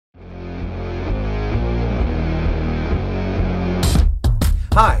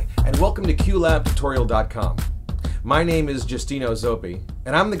Hi, and welcome to QlabTutorial.com. My name is Justino Zoppe,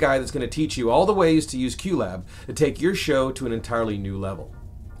 and I'm the guy that's going to teach you all the ways to use Qlab to take your show to an entirely new level.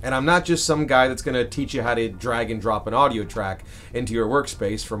 And I'm not just some guy that's going to teach you how to drag and drop an audio track into your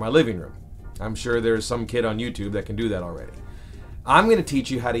workspace from my living room. I'm sure there's some kid on YouTube that can do that already. I'm going to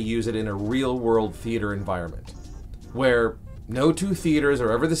teach you how to use it in a real-world theater environment, where no two theaters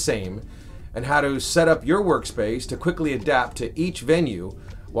are ever the same, and how to set up your workspace to quickly adapt to each venue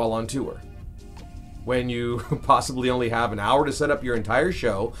while on tour. When you possibly only have an hour to set up your entire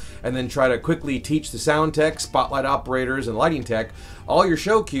show, and then try to quickly teach the sound tech, spotlight operators, and lighting tech all your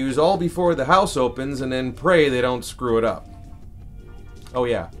show cues all before the house opens, and then pray they don't screw it up. Oh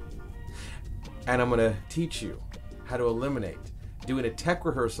yeah. And I'm going to teach you how to eliminate doing a tech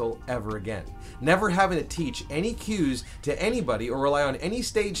rehearsal ever again. Never having to teach any cues to anybody or rely on any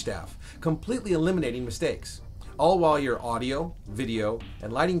stage staff, completely eliminating mistakes. All while your audio, video,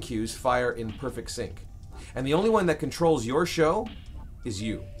 and lighting cues fire in perfect sync. And the only one that controls your show is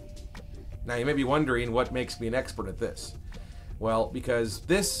you. Now you may be wondering what makes me an expert at this. Well, because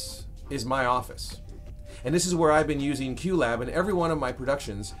this is my office. And this is where I've been using Qlab in every one of my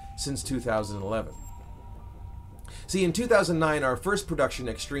productions since 2011. See, in 2009, our first production,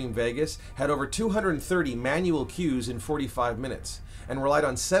 Extreme Vegas, had over 230 manual cues in 45 minutes and relied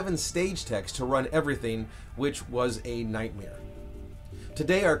on 7 stage techs to run everything, which was a nightmare.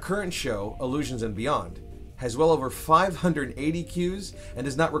 Today, our current show, Illusions and Beyond, has well over 580 cues and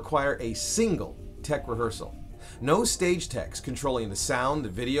does not require a single tech rehearsal. No stage techs controlling the sound, the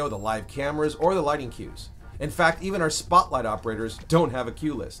video, the live cameras, or the lighting cues. In fact, even our spotlight operators don't have a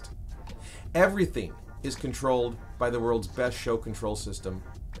cue list. Everything is controlled by the world's best show control system,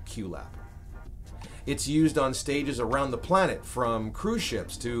 Qlab. It's used on stages around the planet, from cruise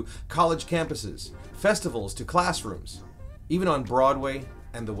ships to college campuses, festivals to classrooms, even on Broadway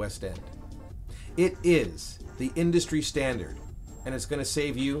and the West End. It is the industry standard, and it's going to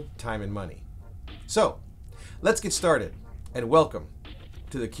save you time and money. So, let's get started, and welcome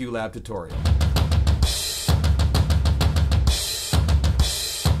to the Qlab tutorial.